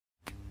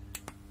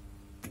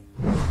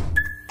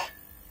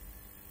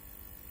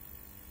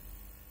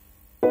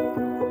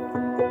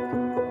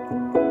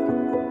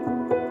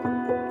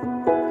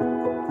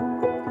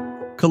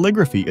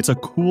Calligraphy, it's a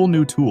cool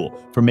new tool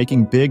for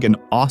making big and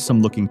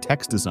awesome-looking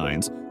text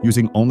designs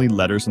using only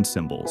letters and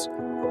symbols.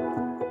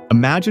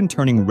 Imagine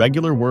turning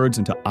regular words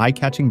into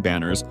eye-catching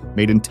banners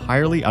made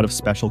entirely out of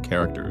special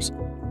characters,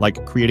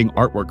 like creating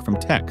artwork from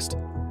text.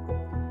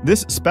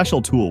 This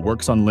special tool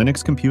works on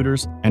Linux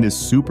computers and is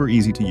super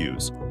easy to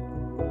use.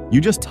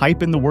 You just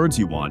type in the words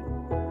you want,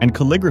 and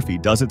Calligraphy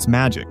does its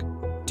magic,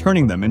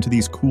 turning them into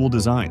these cool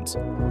designs.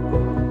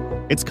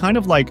 It's kind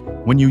of like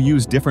when you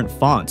use different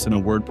fonts in a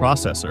word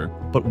processor,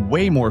 but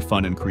way more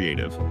fun and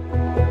creative.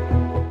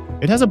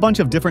 It has a bunch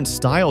of different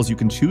styles you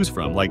can choose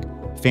from, like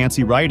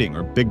fancy writing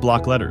or big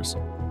block letters.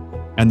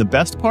 And the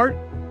best part?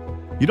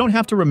 You don't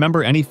have to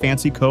remember any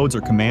fancy codes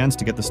or commands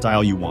to get the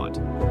style you want.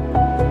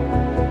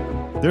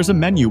 There's a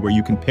menu where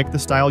you can pick the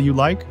style you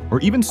like, or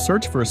even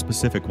search for a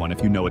specific one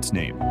if you know its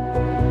name.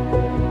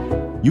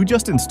 You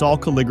just install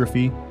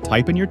Calligraphy,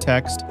 type in your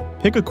text,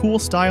 pick a cool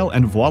style,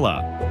 and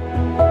voila!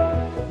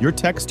 Your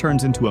text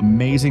turns into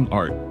amazing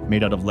art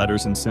made out of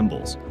letters and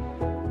symbols.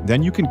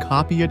 Then you can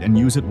copy it and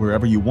use it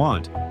wherever you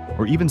want,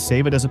 or even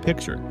save it as a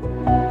picture.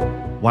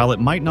 While it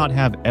might not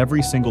have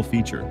every single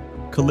feature,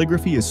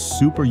 Calligraphy is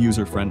super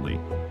user-friendly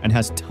and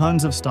has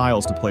tons of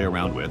styles to play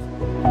around with.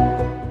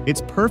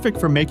 It's perfect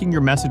for making your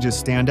messages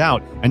stand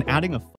out and adding a